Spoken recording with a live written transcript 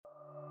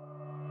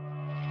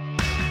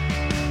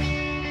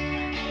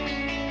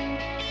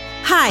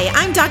Hi,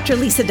 I'm Dr.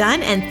 Lisa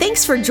Dunne, and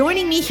thanks for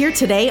joining me here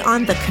today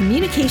on The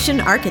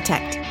Communication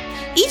Architect.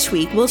 Each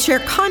week, we'll share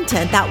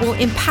content that will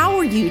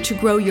empower you to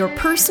grow your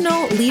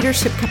personal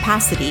leadership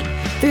capacity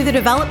through the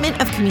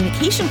development of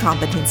communication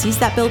competencies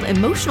that build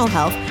emotional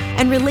health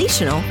and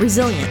relational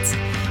resilience.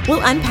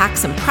 We'll unpack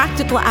some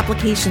practical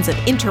applications of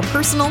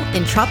interpersonal,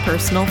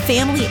 intrapersonal,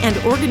 family, and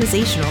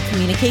organizational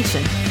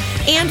communication.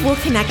 And we'll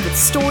connect with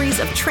stories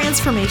of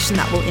transformation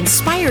that will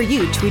inspire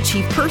you to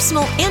achieve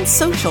personal and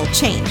social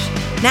change.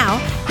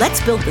 Now,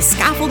 let's build the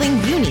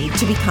scaffolding you need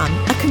to become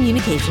a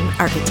communication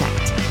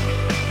architect.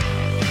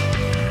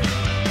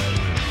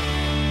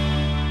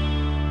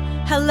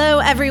 Hello,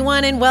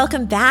 everyone, and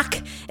welcome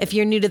back. If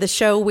you're new to the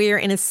show, we're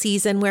in a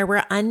season where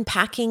we're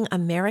unpacking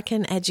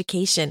American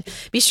education.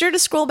 Be sure to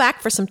scroll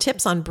back for some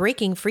tips on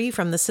breaking free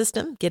from the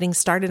system, getting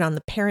started on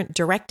the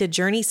parent-directed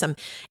journey, some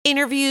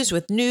interviews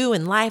with new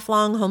and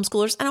lifelong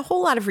homeschoolers, and a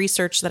whole lot of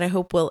research that I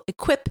hope will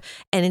equip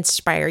and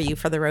inspire you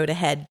for the road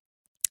ahead.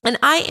 And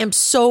I am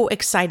so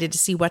excited to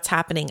see what's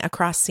happening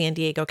across San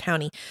Diego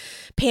County.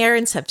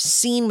 Parents have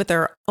seen with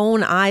their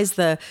own eyes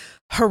the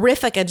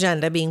horrific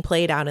agenda being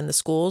played out in the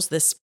schools,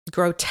 this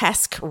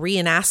grotesque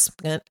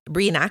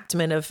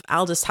reenactment of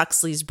Aldous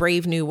Huxley's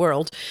Brave New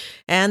World,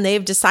 and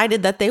they've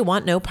decided that they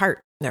want no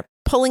part. They're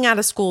pulling out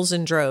of schools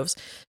in droves.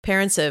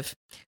 Parents have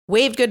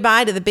waved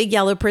goodbye to the big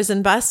yellow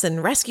prison bus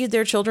and rescued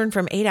their children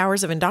from 8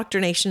 hours of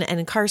indoctrination and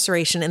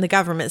incarceration in the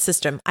government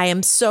system. I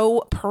am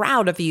so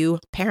proud of you,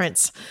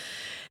 parents.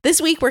 This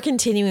week, we're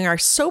continuing our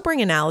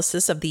sobering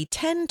analysis of the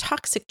 10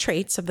 toxic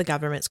traits of the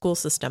government school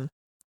system.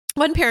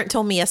 One parent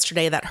told me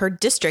yesterday that her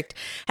district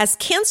has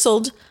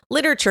canceled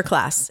literature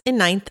class in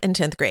 9th and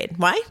 10th grade.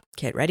 Why?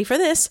 Get ready for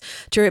this.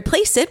 To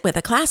replace it with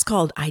a class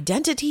called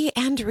Identity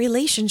and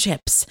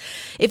Relationships.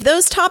 If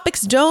those topics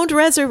don't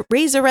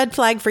raise a red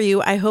flag for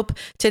you, I hope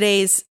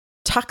today's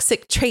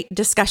toxic trait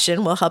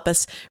discussion will help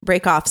us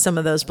break off some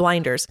of those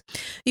blinders.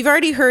 You've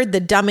already heard the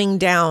dumbing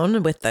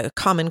down with the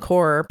Common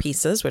Core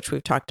pieces, which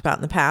we've talked about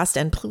in the past,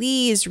 and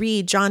please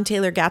read John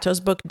Taylor Gatto's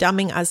book,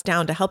 Dumbing Us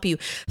Down, to help you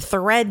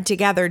thread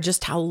together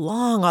just how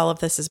long all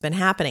of this has been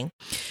happening.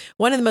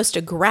 One of the most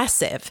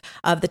aggressive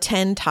of the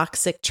 10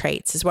 toxic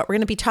traits is what we're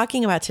going to be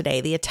talking about today,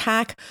 the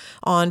attack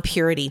on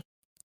purity.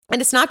 And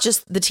it's not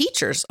just the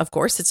teachers, of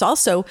course, it's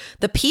also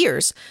the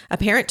peers. A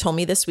parent told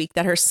me this week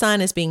that her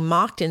son is being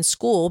mocked in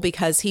school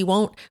because he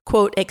won't,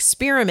 quote,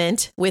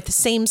 experiment with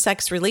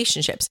same-sex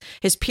relationships.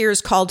 His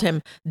peers called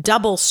him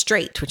double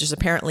straight, which is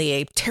apparently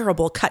a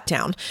terrible cut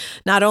down.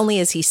 Not only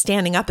is he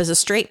standing up as a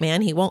straight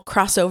man, he won't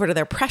cross over to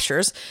their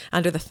pressures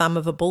under the thumb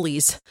of a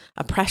bully's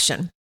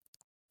oppression.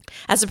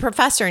 As a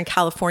professor in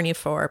California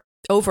for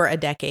over a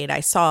decade, I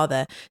saw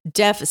the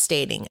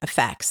devastating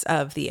effects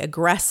of the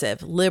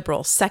aggressive,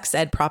 liberal sex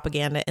ed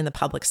propaganda in the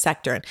public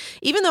sector. And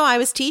even though I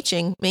was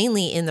teaching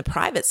mainly in the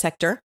private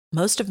sector,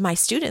 most of my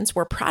students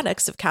were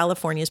products of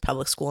California's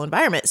public school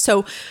environment.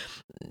 So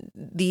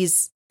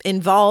these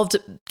involved,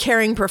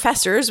 caring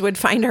professors would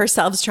find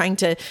ourselves trying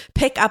to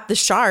pick up the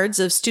shards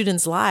of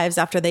students' lives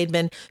after they'd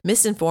been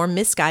misinformed,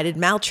 misguided,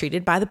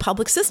 maltreated by the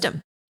public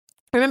system.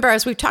 Remember,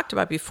 as we've talked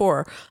about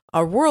before,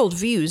 our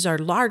worldviews are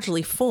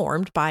largely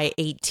formed by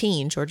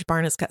 18. George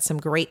Barna's got some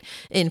great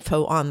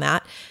info on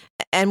that.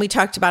 And we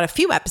talked about a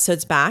few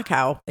episodes back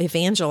how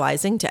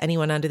evangelizing to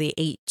anyone under the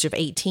age of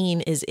 18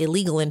 is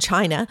illegal in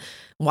China,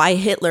 why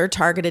Hitler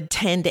targeted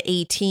 10 to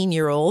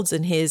 18-year-olds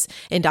in his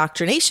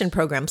indoctrination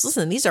programs.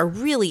 Listen, these are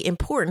really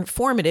important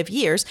formative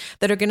years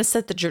that are going to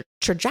set the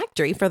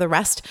trajectory for the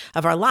rest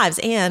of our lives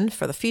and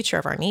for the future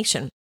of our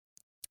nation.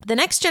 The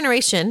next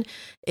generation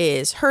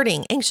is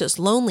hurting, anxious,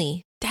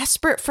 lonely,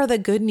 desperate for the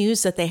good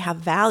news that they have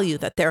value,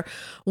 that they're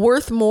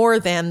worth more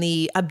than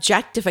the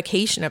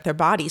objectification of their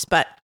bodies.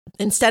 But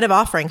instead of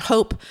offering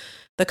hope,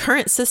 the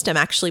current system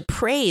actually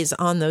preys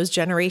on those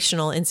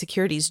generational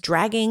insecurities,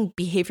 dragging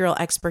behavioral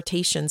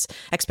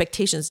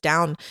expectations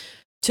down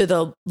to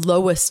the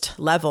lowest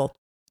level.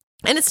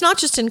 And it's not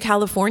just in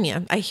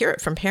California. I hear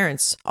it from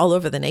parents all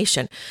over the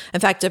nation. In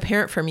fact, a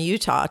parent from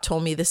Utah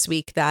told me this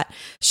week that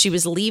she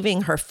was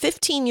leaving her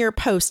 15-year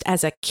post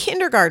as a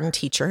kindergarten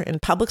teacher in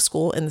public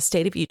school in the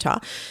state of Utah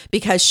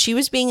because she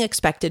was being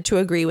expected to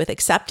agree with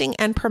accepting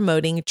and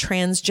promoting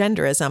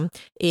transgenderism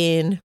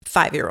in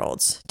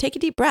 5-year-olds. Take a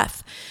deep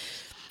breath.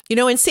 You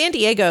know, in San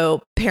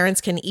Diego,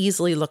 parents can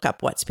easily look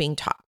up what's being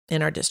taught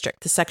in our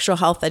district. The sexual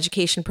health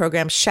education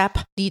program, SHEP,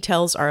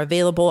 details are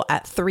available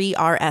at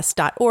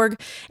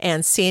 3rs.org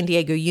and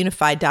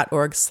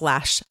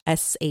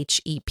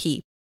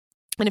sandiegounified.org/SHEP.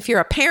 And if you're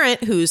a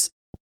parent who's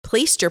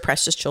placed your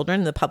precious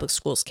children in the public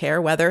schools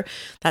care, whether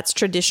that's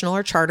traditional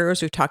or charter,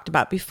 as we've talked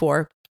about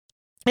before,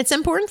 it's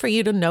important for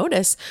you to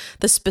notice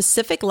the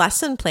specific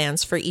lesson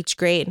plans for each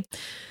grade.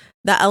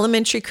 The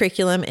elementary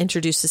curriculum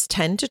introduces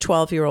 10 to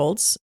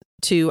 12-year-olds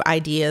to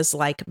ideas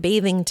like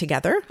bathing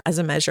together as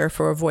a measure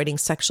for avoiding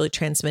sexually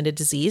transmitted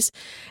disease,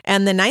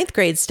 and the 9th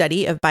grade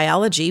study of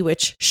biology,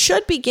 which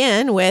should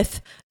begin with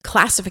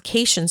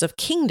classifications of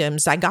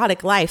kingdoms,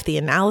 zygotic life, the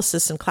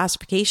analysis and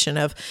classification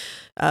of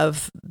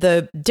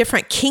the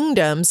different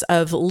kingdoms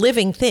of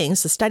living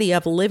things, the study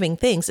of living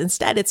things.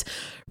 Instead, it's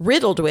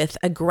riddled with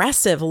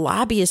aggressive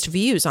lobbyist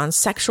views on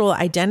sexual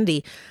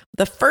identity.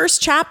 The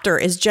first chapter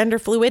is gender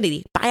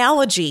fluidity,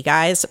 biology,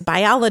 guys,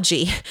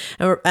 biology.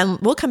 And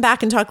we'll come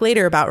back and talk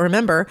later about,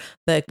 remember,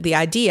 the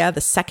idea, the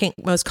second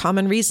most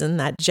common reason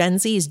that Gen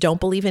Zs don't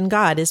believe in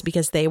God is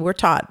because they were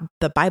taught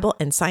the Bible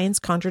and science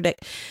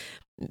contradict.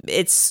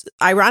 It's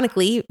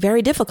ironically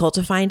very difficult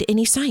to find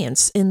any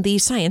science in the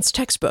science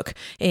textbook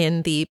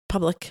in the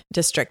public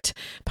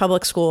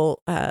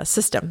school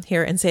system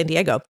here in San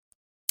Diego.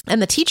 And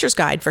the teacher's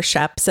guide for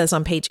SHEP says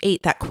on page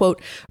 8 that,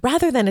 quote,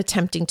 rather than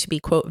attempting to be,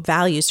 quote,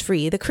 values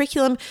free, the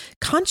curriculum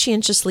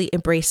conscientiously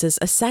embraces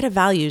a set of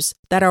values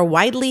that are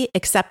widely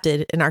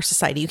accepted in our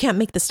society. You can't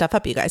make this stuff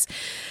up, you guys.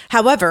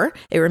 However,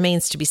 it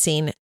remains to be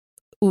seen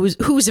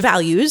whose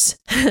values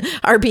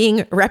are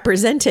being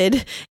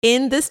represented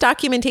in this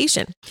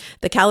documentation.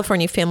 The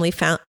California Family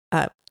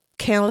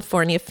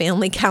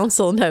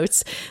Council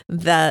notes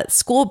the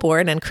school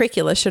board and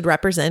curricula should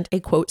represent a,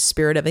 quote,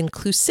 spirit of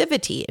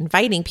inclusivity,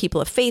 inviting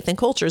people of faith and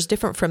cultures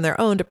different from their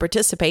own to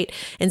participate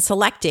in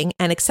selecting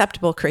an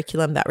acceptable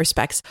curriculum that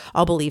respects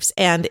all beliefs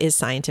and is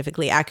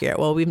scientifically accurate.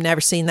 Well, we've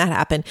never seen that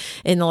happen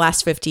in the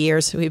last 50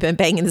 years. We've been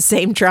banging the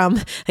same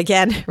drum.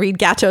 Again, read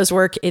Gatto's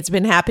work. It's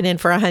been happening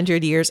for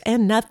 100 years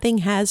and nothing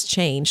has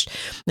changed.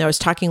 And I was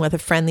talking with a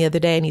friend the other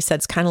day and he said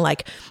it's kind of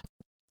like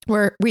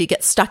where we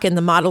get stuck in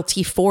the Model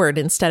T Ford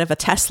instead of a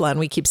Tesla. And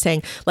we keep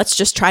saying, let's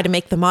just try to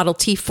make the Model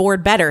T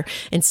Ford better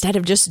instead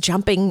of just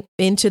jumping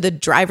into the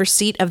driver's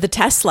seat of the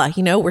Tesla.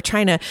 You know, we're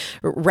trying to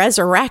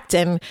resurrect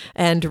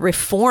and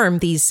reform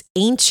these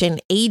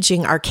ancient,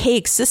 aging,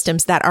 archaic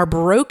systems that are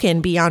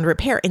broken beyond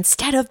repair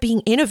instead of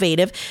being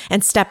innovative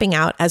and stepping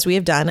out as we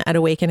have done at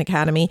Awaken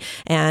Academy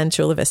and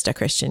Chula Vista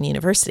Christian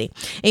University.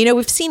 And, you know,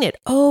 we've seen it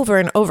over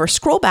and over.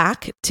 Scroll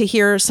back to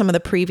hear some of the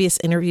previous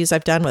interviews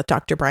I've done with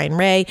Dr. Brian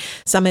Ray,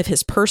 some of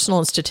his personal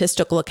and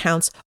statistical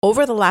accounts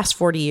over the last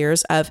 40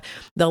 years of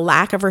the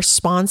lack of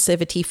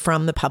responsivity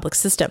from the public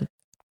system.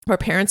 Where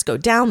parents go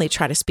down, they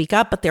try to speak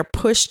up, but they're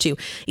pushed to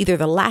either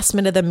the last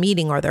minute of the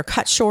meeting or they're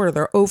cut short or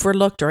they're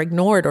overlooked or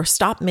ignored or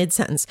stopped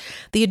mid-sentence.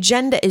 The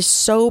agenda is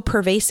so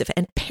pervasive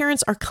and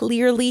parents are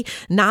clearly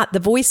not the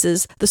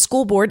voices the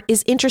school board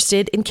is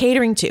interested in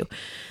catering to.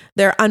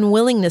 Their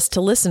unwillingness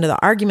to listen to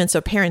the arguments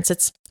of parents,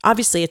 it's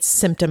a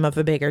symptom of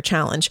a bigger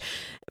challenge,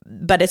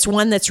 but it's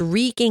one that's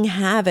wreaking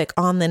havoc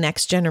on the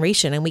next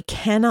generation, and we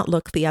cannot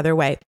look the other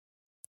way.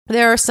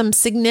 There are some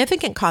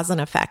significant cause and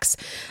effects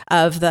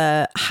of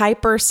the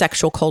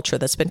hypersexual culture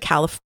that's been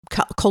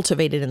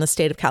cultivated in the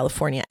state of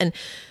California, and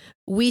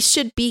we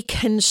should be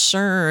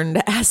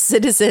concerned as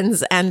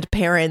citizens and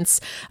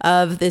parents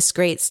of this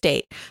great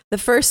state. The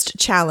first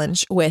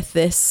challenge with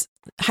this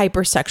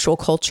hypersexual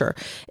culture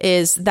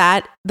is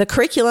that the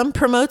curriculum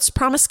promotes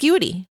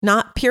promiscuity,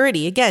 not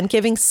purity. Again,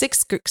 giving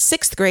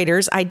sixth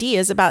graders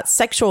ideas about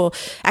sexual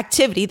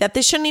activity that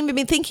they shouldn't even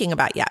be thinking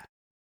about yet.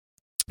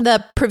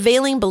 The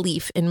prevailing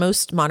belief in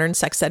most modern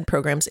sex ed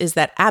programs is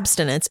that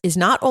abstinence is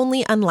not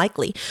only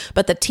unlikely,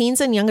 but that teens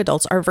and young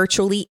adults are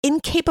virtually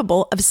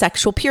incapable of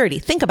sexual purity.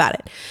 Think about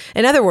it.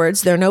 In other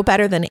words, they're no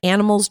better than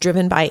animals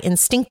driven by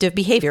instinctive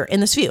behavior in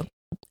this view.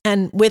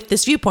 And with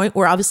this viewpoint,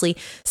 we're obviously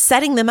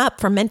setting them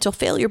up for mental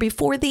failure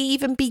before they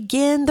even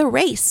begin the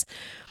race.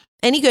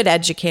 Any good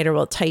educator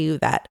will tell you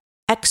that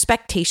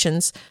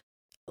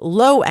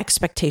low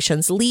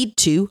expectations lead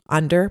to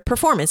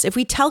underperformance. If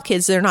we tell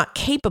kids they're not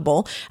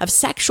capable of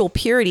sexual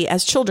purity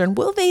as children,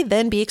 will they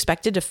then be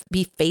expected to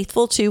be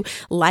faithful to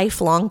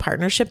lifelong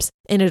partnerships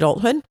in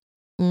adulthood?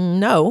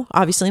 No,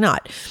 obviously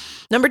not.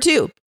 Number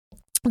 2.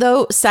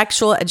 Though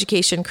sexual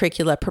education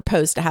curricula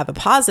propose to have a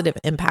positive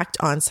impact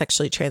on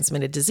sexually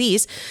transmitted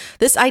disease,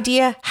 this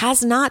idea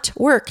has not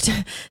worked.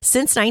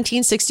 Since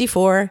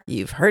 1964,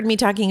 you've heard me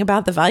talking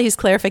about the values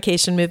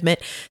clarification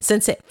movement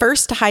since it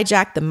first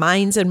hijacked the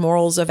minds and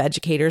morals of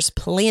educators,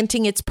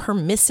 planting its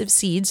permissive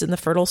seeds in the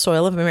fertile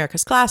soil of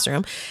America's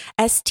classroom.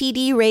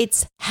 STD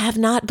rates have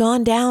not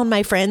gone down,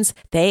 my friends.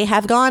 They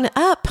have gone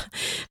up.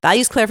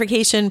 Values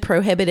clarification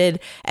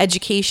prohibited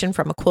education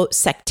from a, quote,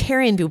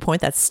 sectarian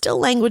viewpoint. That's still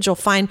language you'll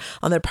find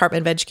on the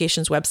Department of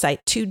Education's website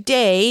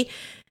today,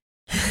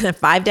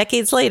 5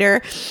 decades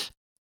later,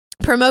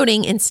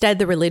 promoting instead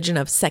the religion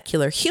of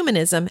secular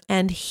humanism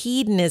and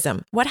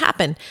hedonism. What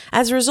happened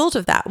as a result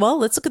of that? Well,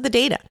 let's look at the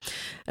data.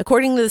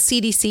 According to the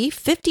CDC,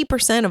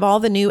 50% of all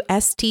the new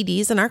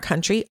STDs in our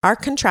country are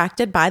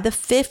contracted by the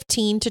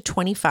 15 to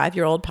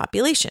 25-year-old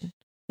population.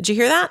 Did you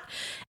hear that?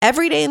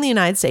 Every day in the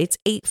United States,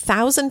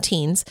 8,000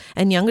 teens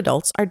and young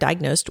adults are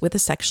diagnosed with a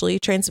sexually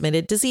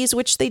transmitted disease,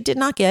 which they did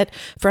not get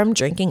from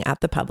drinking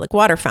at the public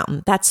water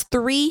fountain. That's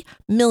 3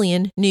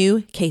 million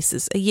new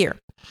cases a year.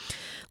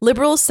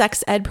 Liberal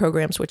sex ed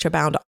programs, which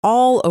abound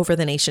all over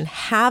the nation,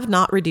 have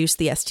not reduced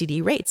the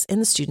STD rates in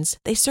the students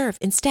they serve.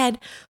 Instead,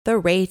 the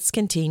rates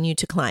continue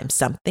to climb.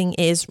 Something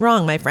is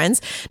wrong, my friends.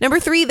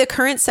 Number 3, the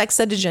current sex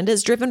ed agenda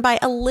is driven by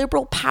a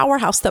liberal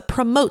powerhouse that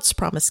promotes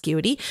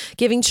promiscuity,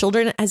 giving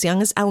children as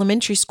young as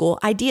elementary school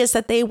ideas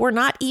that they were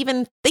not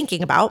even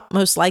thinking about,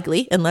 most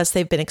likely, unless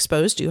they've been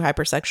exposed to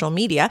hypersexual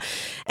media.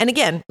 And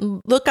again,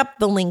 look up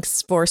the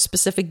links for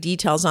specific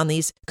details on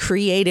these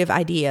creative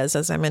ideas,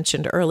 as I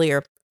mentioned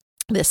earlier.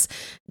 This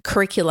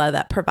curricula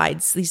that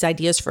provides these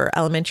ideas for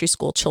elementary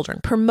school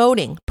children,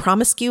 promoting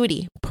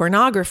promiscuity,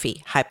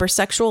 pornography,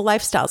 hypersexual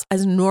lifestyles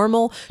as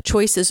normal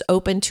choices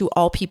open to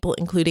all people,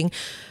 including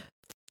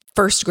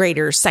first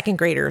graders, second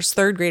graders,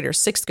 third graders,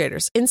 sixth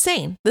graders.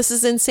 Insane. This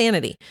is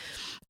insanity.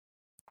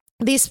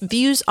 These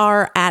views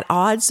are at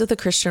odds with the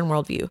Christian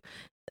worldview.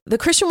 The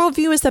Christian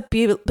worldview is that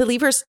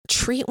believers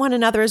treat one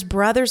another as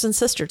brothers and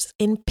sisters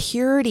in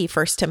purity,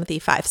 1 Timothy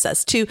 5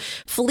 says, to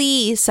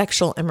flee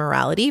sexual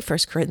immorality, 1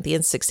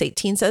 Corinthians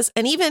 6:18 says,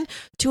 and even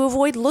to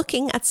avoid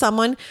looking at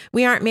someone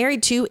we aren't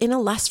married to in a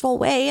lustful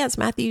way, as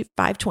Matthew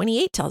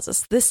 5:28 tells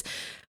us. This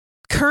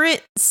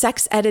current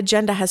sex ed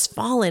agenda has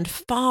fallen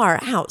far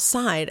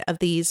outside of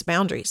these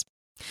boundaries.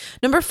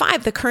 Number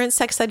 5, the current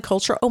sex ed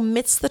culture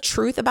omits the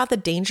truth about the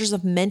dangers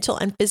of mental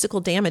and physical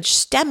damage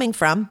stemming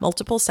from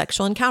multiple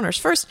sexual encounters.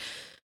 First,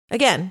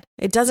 again,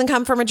 it doesn't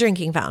come from a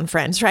drinking fountain,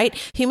 friends, right?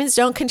 Humans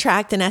don't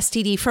contract an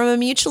STD from a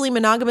mutually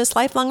monogamous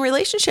lifelong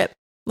relationship.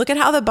 Look at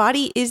how the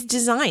body is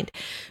designed.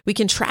 We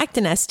contract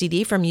an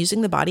STD from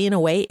using the body in a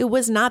way it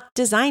was not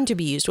designed to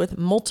be used with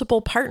multiple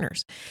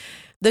partners.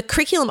 The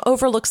curriculum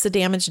overlooks the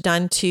damage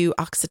done to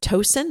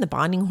oxytocin, the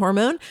bonding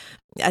hormone,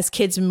 as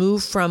kids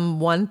move from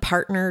one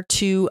partner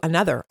to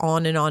another,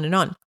 on and on and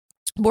on.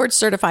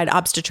 Board-certified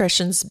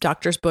obstetricians,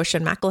 Drs. Bush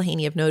and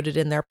McElhaney, have noted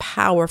in their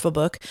powerful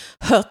book,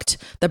 Hooked,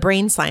 The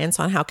Brain Science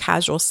on How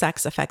Casual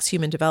Sex Affects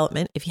Human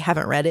Development. If you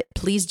haven't read it,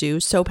 please do.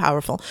 So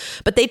powerful.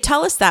 But they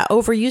tell us that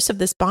overuse of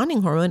this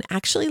bonding hormone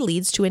actually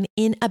leads to an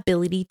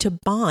inability to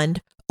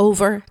bond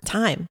over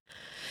time.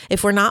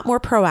 If we're not more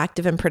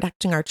proactive in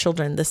protecting our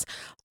children, this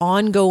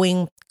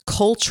ongoing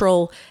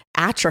cultural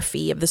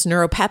atrophy of this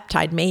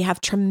neuropeptide may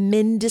have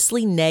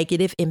tremendously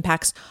negative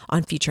impacts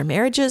on future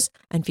marriages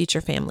and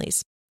future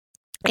families.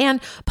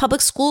 And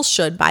public schools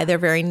should, by their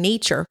very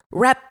nature,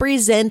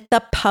 represent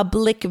the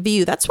public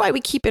view. That's why we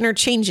keep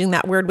interchanging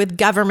that word with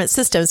government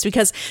systems,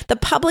 because the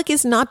public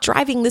is not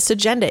driving this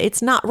agenda.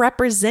 It's not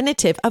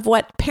representative of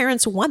what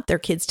parents want their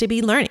kids to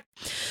be learning.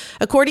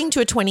 According to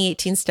a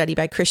 2018 study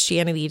by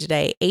Christianity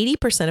Today,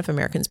 80% of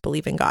Americans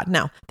believe in God.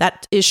 Now,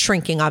 that is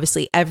shrinking,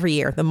 obviously, every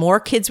year. The more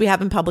kids we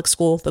have in public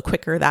school, the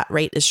quicker that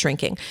rate is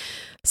shrinking.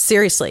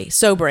 Seriously,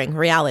 sobering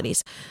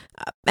realities.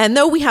 And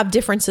though we have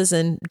differences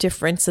in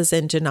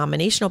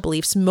denominational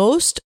beliefs,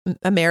 most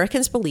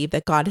Americans believe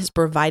that God has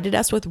provided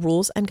us with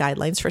rules and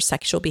guidelines for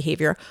sexual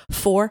behavior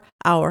for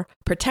our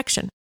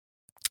protection.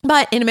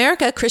 But in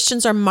America,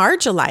 Christians are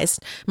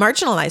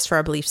marginalized for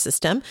our belief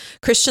system.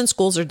 Christian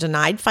schools are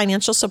denied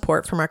financial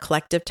support from our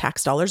collective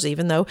tax dollars,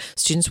 even though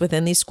students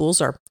within these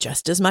schools are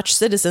just as much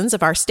citizens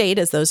of our state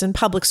as those in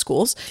public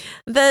schools.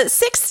 The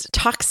 6th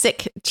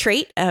toxic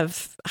trait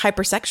of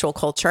hypersexual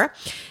culture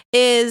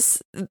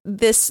is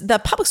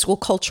the public school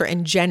culture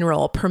in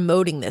general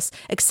promoting this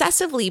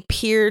excessively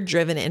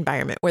peer-driven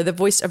environment where the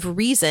voice of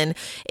reason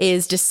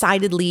is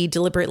decidedly,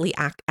 deliberately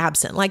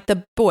absent. Like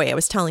the boy I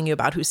was telling you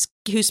about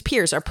whose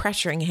peers are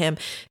pressuring him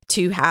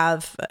to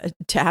have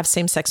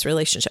same-sex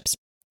relationships.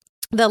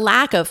 The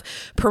lack of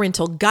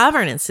parental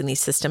governance in these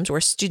systems, where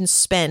students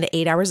spend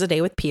 8 hours a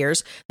day with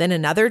peers, then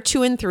another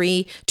 2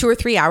 or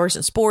 3 hours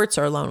in sports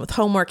or alone with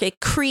homework, it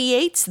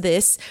creates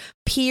this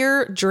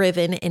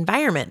peer-driven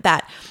environment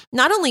that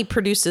not only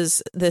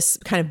produces this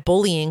kind of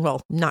bullying,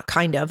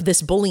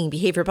 this bullying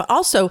behavior, but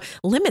also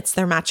limits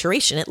their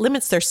maturation. It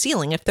limits their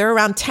ceiling. If they're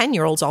around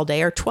 10-year-olds all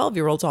day or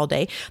 12-year-olds all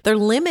day, they're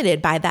limited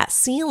by that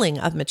ceiling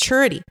of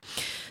maturity.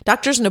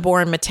 Doctors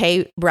Nabor and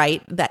Matei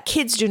write that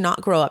kids do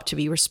not grow up to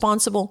be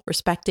responsible,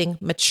 respecting,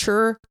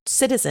 mature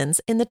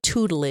citizens in the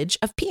tutelage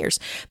of peers.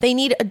 They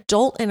need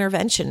adult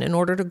intervention in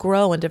order to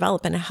grow and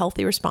develop in a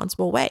healthy,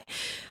 responsible way.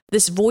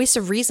 This voice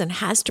of reason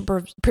has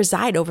to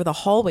preside over the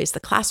hallways, the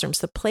classrooms,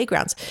 the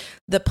playgrounds,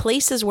 the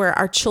places where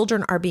our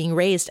children are being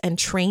raised and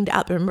trained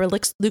up. Remember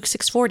Luke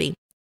 6:40,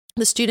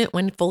 the student,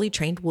 when fully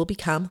trained, will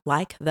become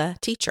like the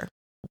teacher.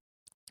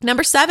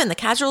 Number 7, the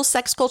casual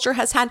sex culture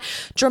has had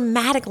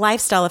dramatic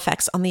lifestyle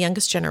effects on the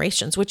youngest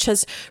generations, which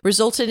has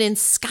resulted in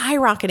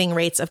skyrocketing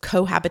rates of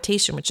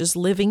cohabitation, which is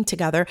living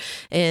together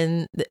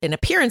in an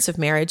appearance of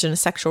marriage in a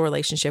sexual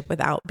relationship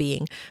without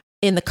being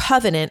in the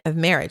covenant of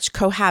marriage,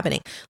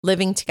 cohabiting,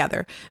 living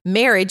together.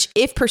 Marriage,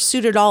 if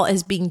pursued at all,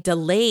 is being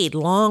delayed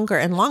longer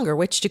and longer,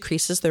 which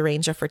decreases the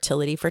range of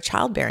fertility for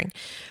childbearing.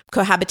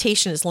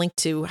 Cohabitation is linked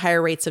to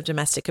higher rates of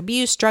domestic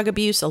abuse, drug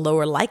abuse, a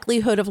lower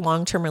likelihood of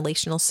long-term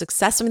relational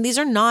success. I mean, these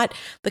are not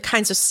the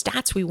kinds of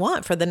stats we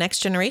want for the next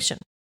generation.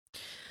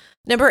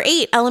 Number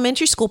 8,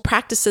 elementary school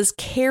practices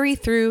carry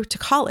through to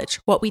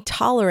college. What we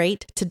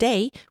tolerate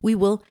today, we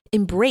will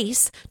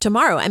embrace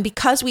tomorrow. And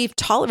because we've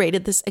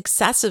tolerated this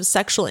excessive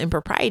sexual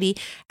impropriety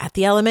at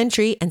the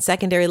elementary and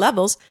secondary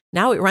levels,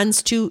 now it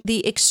runs to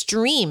the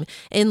extreme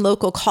in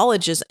local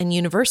colleges and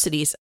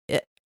universities.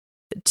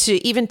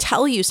 To even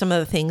tell you some of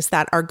the things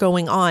that are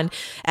going on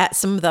at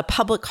some of the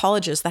public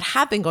colleges that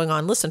have been going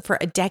on, listen, for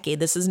a decade,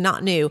 this is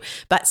not new,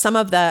 but some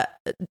of the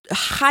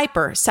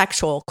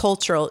hypersexual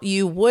cultural,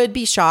 you would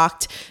be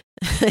shocked.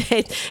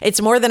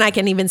 It's more than I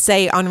can even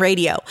say on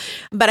radio.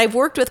 But I've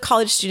worked with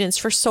college students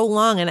for so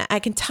long, and I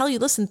can tell you,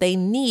 listen, they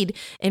need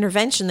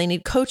intervention. They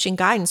need coaching,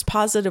 guidance,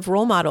 positive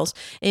role models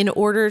in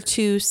order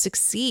to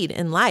succeed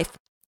in life.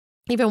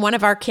 Even one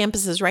of our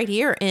campuses right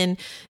here in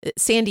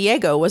San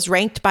Diego was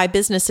ranked by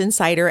Business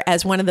Insider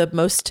as one of the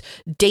most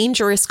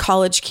dangerous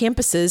college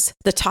campuses,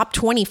 the top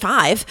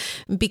 25,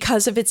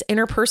 because of its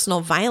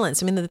interpersonal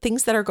violence. I mean, the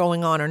things that are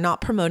going on are not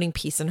promoting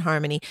peace and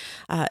harmony.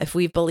 If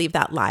we believe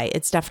that lie,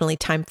 it's definitely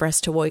time for us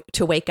to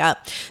wake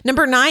up.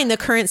 Number 9, the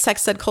current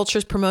sex ed culture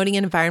is promoting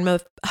an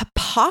environment of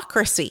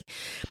hypocrisy.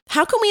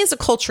 How can we as a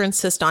culture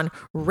insist on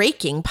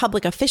raking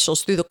public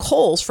officials through the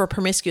coals for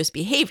promiscuous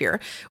behavior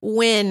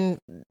when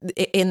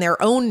in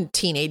their own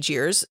teenage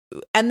years,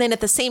 and then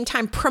at the same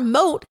time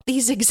promote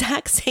these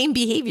exact same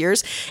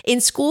behaviors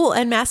in school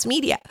and mass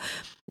media?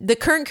 The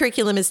current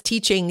curriculum is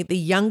teaching the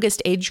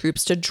youngest age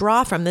groups to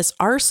draw from this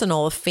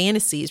arsenal of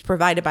fantasies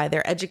provided by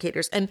their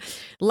educators. And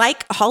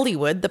like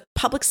Hollywood, the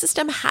public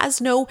system has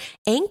no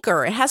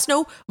anchor. It has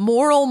no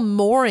moral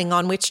mooring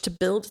on which to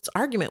build its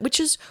argument, which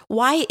is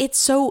why it's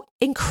so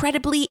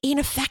incredibly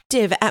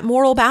ineffective at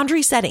moral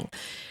boundary setting.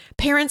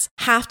 Parents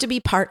have to be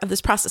part of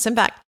this process. In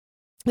fact,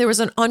 there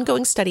was an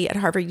ongoing study at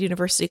Harvard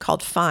University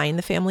called FINE,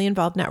 the Family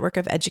Involved Network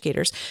of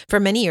Educators, for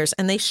many years,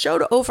 and they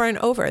showed over and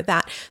over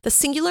that the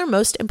singular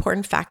most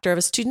important factor of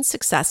a student's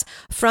success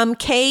from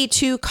K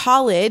to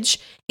college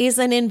is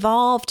an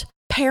involved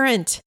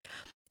parent.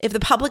 If the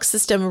public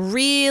system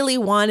really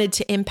wanted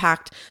to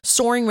impact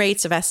soaring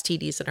rates of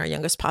STDs in our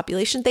youngest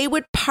population, they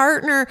would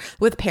partner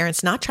with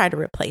parents, not try to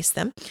replace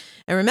them.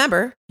 And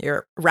remember,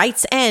 your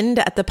rights end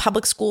at the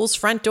public school's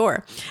front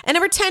door. And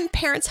number 10,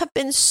 parents have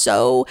been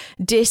so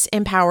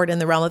disempowered in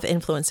the realm of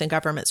influence in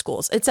government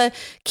schools. It's a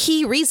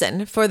key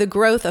reason for the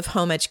growth of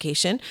home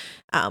education,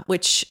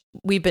 which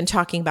we've been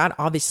talking about,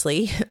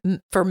 obviously,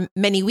 for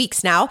many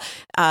weeks now.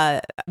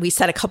 We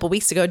said a couple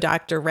weeks ago,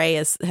 Dr. Ray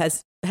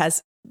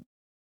has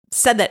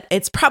said that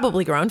it's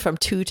probably grown from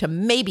 2 to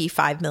maybe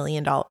 5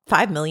 million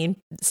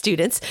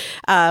students.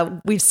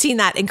 We've seen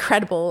that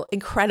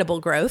incredible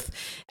growth.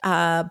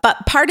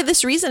 But part of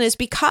this reason is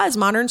because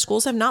modern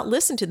schools have not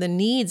listened to the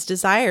needs,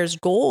 desires,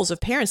 goals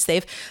of parents.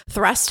 They've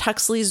thrust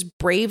Huxley's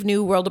Brave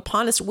New World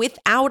upon us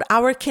without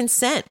our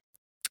consent.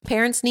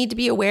 Parents need to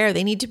be aware.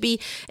 They need to be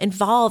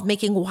involved,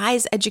 making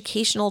wise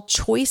educational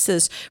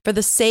choices for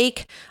the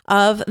sake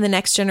of the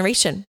next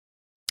generation.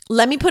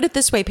 Let me put it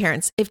this way,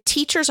 parents. If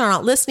teachers are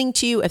not listening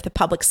to you, if the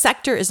public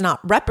sector is not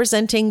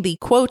representing the,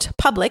 quote,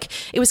 public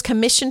it was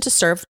commissioned to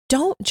serve,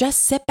 don't just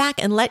sit back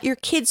and let your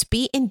kids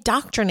be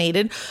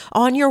indoctrinated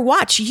on your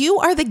watch. You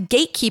are the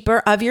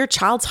gatekeeper of your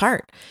child's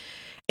heart.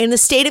 In the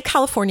state of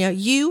California,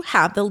 you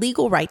have the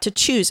legal right to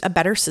choose a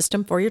better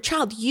system for your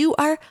child. You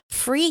are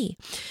free.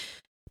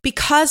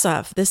 Because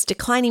of this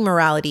declining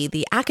morality,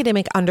 the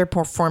academic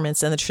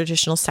underperformance in the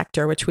traditional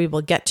sector, which we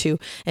will get to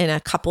in a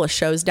couple of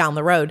shows down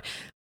the road,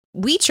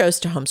 we chose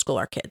to homeschool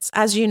our kids.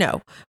 As you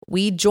know,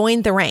 we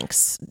joined the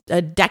ranks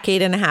a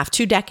decade and a half,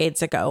 2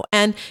 decades ago.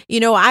 And,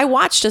 I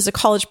watched as a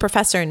college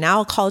professor and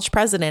now a college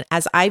president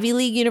as Ivy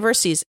League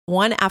universities,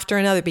 one after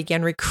another,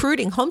 began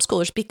recruiting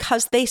homeschoolers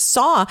because they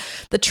saw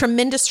the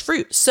tremendous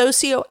fruit,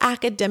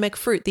 socioacademic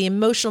fruit, the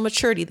emotional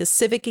maturity, the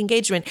civic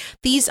engagement.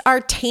 These are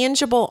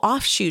tangible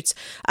offshoots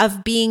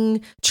of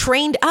being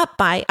trained up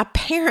by a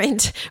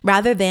parent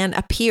rather than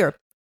a peer.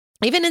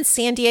 Even in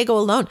San Diego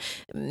alone,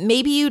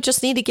 maybe you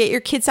just need to get your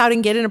kids out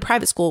and get in a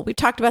private school. We've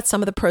talked about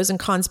some of the pros and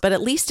cons, but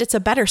at least it's a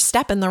better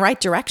step in the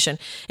right direction.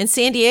 In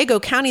San Diego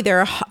County,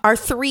 there are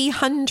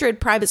 300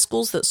 private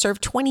schools that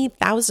serve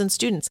 20,000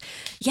 students.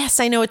 Yes,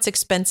 I know it's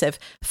expensive.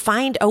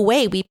 Find a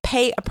way. We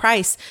pay a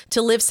price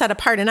to live set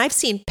apart. And I've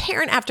seen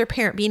parent after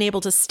parent being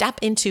able to step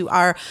into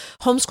our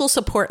homeschool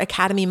support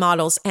academy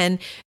models and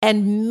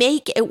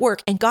make it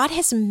work. And God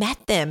has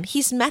met them.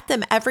 He's met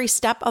them every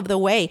step of the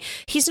way.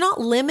 He's not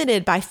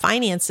limited by finances.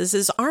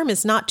 His arm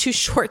is not too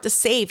short to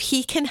save.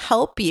 He can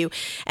help you,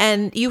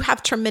 and you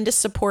have tremendous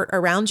support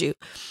around you.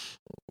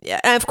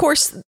 And of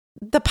course,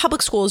 the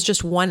public school is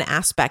just one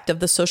aspect of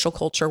the social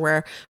culture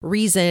where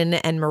reason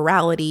and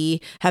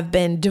morality have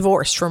been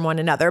divorced from one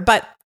another.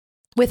 But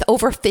with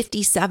over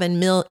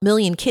 57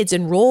 million kids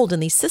enrolled in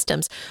these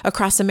systems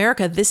across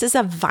America, this is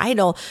a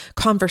vital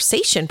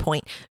conversation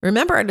point.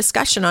 Remember our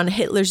discussion on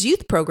Hitler's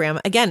youth program.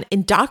 Again,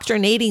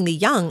 indoctrinating the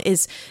young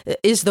is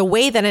the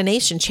way that a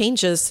nation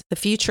changes the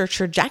future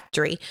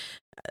trajectory.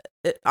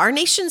 Our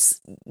nation's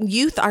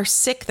youth are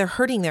sick, they're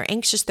hurting, they're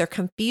anxious, they're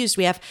confused.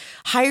 We have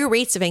higher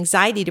rates of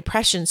anxiety,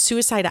 depression,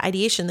 suicide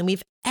ideation than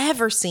we've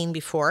ever seen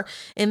before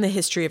in the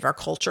history of our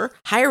culture.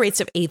 Higher rates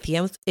of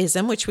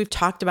atheism, which we've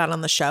talked about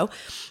on the show.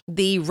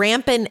 The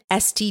rampant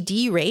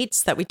STD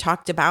rates that we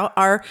talked about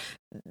are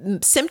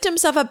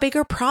symptoms of a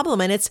bigger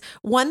problem, and it's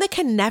one that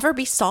can never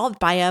be solved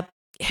by a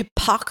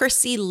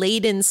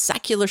hypocrisy-laden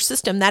secular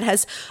system that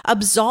has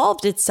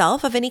absolved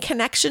itself of any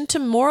connection to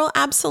moral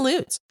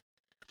absolutes.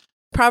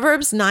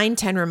 Proverbs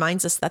 9:10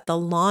 reminds us that the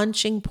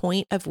launching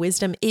point of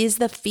wisdom is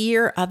the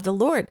fear of the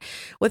Lord.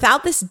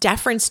 Without this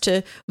deference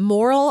to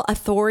moral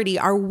authority,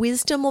 our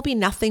wisdom will be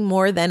nothing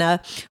more than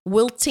a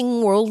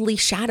wilting worldly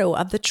shadow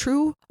of the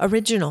true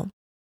original.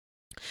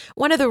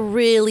 One of the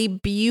really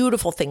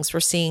beautiful things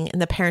we're seeing in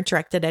the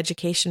parent-directed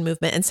education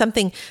movement, and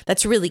something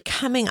that's really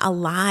coming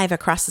alive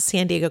across the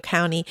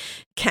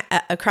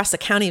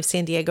county of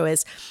San Diego,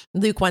 is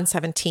Luke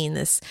 1:17,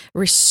 this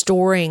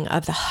restoring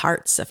of the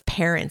hearts of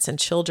parents and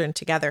children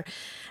together.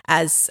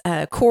 As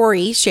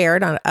Corey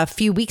shared a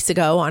few weeks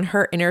ago on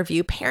her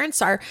interview,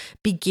 parents are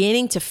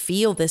beginning to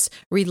feel this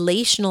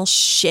relational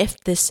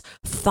shift, this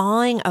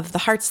thawing of the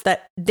hearts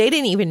that they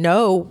didn't even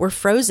know were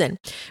frozen.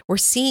 We're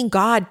seeing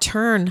God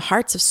turn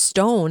hearts of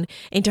stone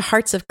into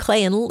hearts of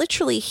clay and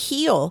literally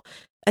heal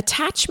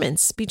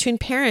attachments between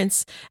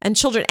parents and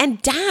children.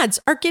 And dads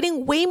are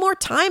getting way more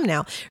time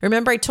now.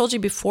 Remember, I told you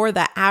before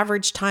the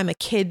average time a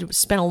kid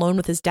spent alone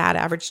with his dad,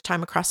 average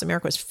time across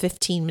America was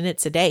 15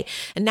 minutes a day.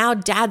 And now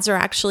dads are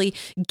actually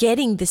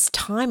getting this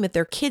time with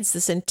their kids,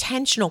 this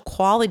intentional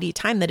quality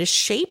time that is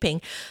shaping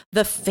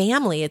the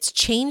family. It's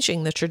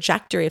changing the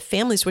trajectory of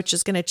families, which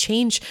is going to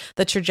change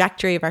the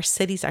trajectory of our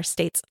cities, our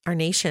states, our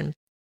nation.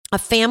 A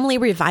family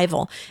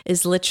revival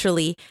is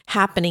literally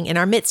happening in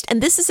our midst.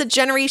 And this is a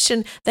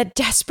generation that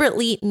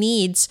desperately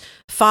needs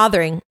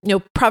fathering.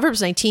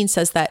 Proverbs 19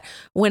 says that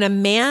when a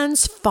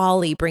man's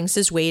folly brings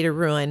his way to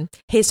ruin,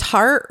 his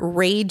heart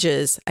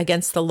rages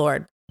against the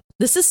Lord.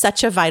 This is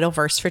such a vital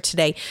verse for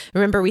today.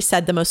 Remember, we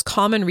said the most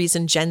common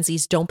reason Gen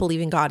Zs don't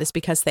believe in God is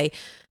because they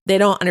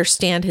don't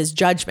understand his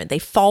judgment. They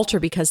falter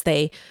because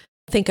they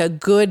think a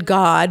good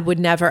God would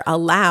never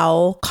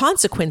allow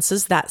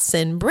consequences that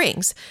sin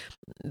brings.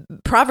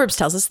 Proverbs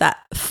tells us that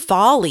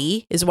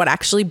folly is what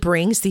actually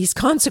brings these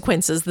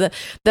consequences.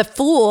 The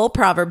fool,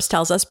 Proverbs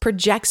tells us,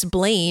 projects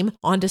blame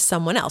onto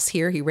someone else.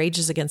 Here he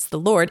rages against the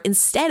Lord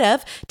instead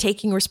of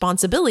taking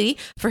responsibility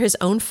for his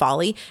own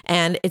folly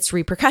and its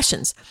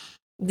repercussions.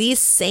 These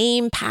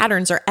same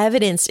patterns are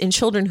evidenced in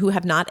children who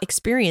have not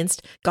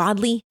experienced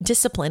godly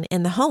discipline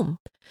in the home.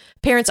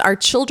 Parents, our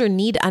children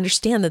need to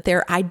understand that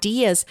their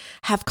ideas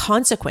have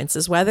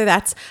consequences, whether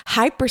that's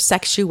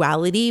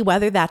hypersexuality,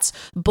 whether that's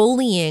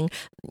bullying.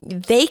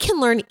 They can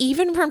learn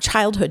even from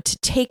childhood to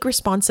take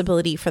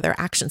responsibility for their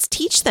actions.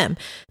 Teach them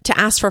to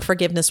ask for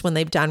forgiveness when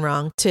they've done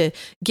wrong, to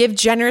give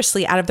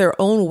generously out of their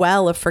own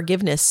well of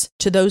forgiveness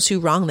to those who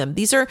wrong them.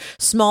 These are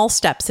small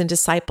steps in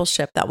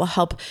discipleship that will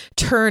help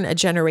turn a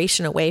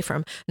generation away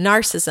from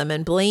narcissism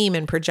and blame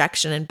and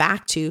projection and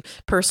back to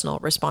personal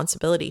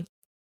responsibility.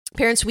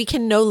 Parents, we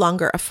can no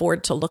longer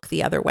afford to look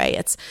the other way.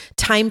 It's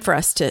time for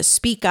us to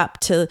speak up,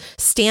 to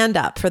stand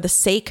up for the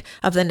sake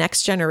of the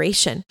next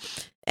generation.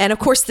 And of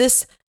course,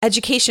 this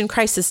education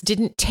crisis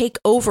didn't take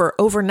over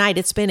overnight.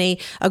 It's been a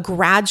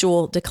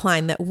gradual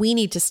decline that we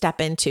need to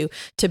step into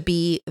to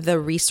be the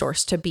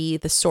resource, to be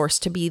the source,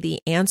 to be the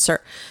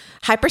answer.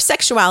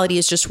 Hypersexuality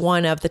is just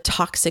one of the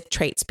toxic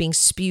traits being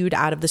spewed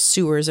out of the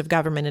sewers of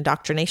government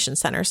indoctrination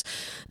centers.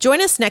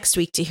 Join us next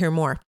week to hear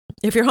more.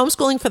 If you're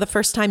homeschooling for the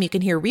first time, you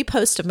can hear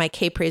repost of my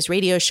K-Praise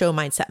radio show,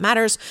 Mindset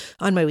Matters,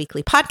 on my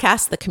weekly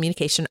podcast, The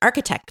Communication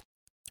Architect.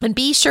 And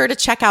be sure to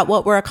check out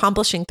what we're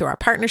accomplishing through our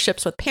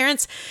partnerships with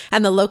parents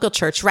and the local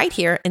church right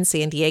here in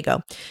San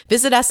Diego.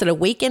 Visit us at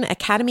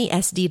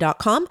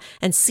awakenacademysd.com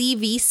and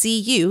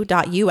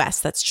cvcu.us.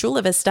 That's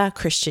Chula Vista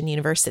Christian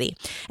University.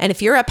 And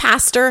if you're a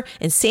pastor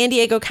in San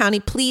Diego County,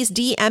 please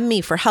DM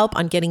me for help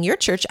on getting your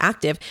church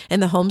active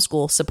in the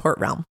homeschool support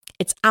realm.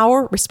 It's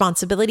our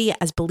responsibility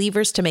as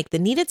believers to make the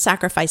needed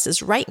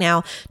sacrifices right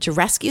now to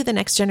rescue the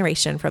next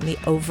generation from the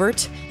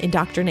overt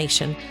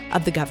indoctrination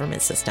of the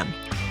government system.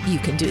 You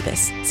can do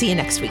this. See you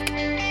next week.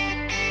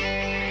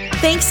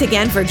 Thanks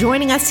again for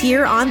joining us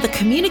here on The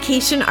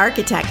Communication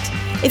Architect.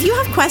 If you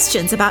have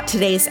questions about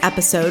today's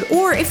episode,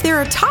 or if there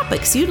are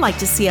topics you'd like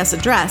to see us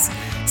address,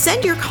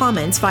 send your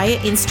comments via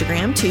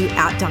Instagram to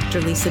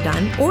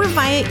 @DrLisaDunne or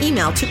via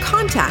email to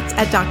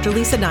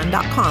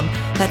contact@drlisadunne.com.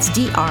 That's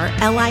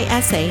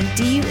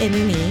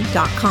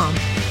DrLisadunne.com.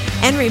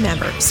 And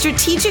remember,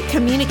 strategic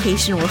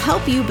communication will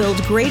help you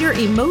build greater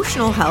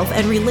emotional health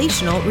and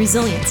relational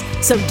resilience.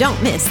 So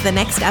don't miss the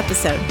next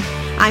episode.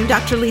 I'm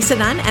Dr. Lisa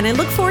Dunne, and I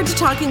look forward to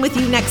talking with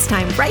you next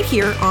time right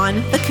here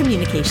on The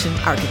Communication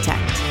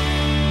Architect.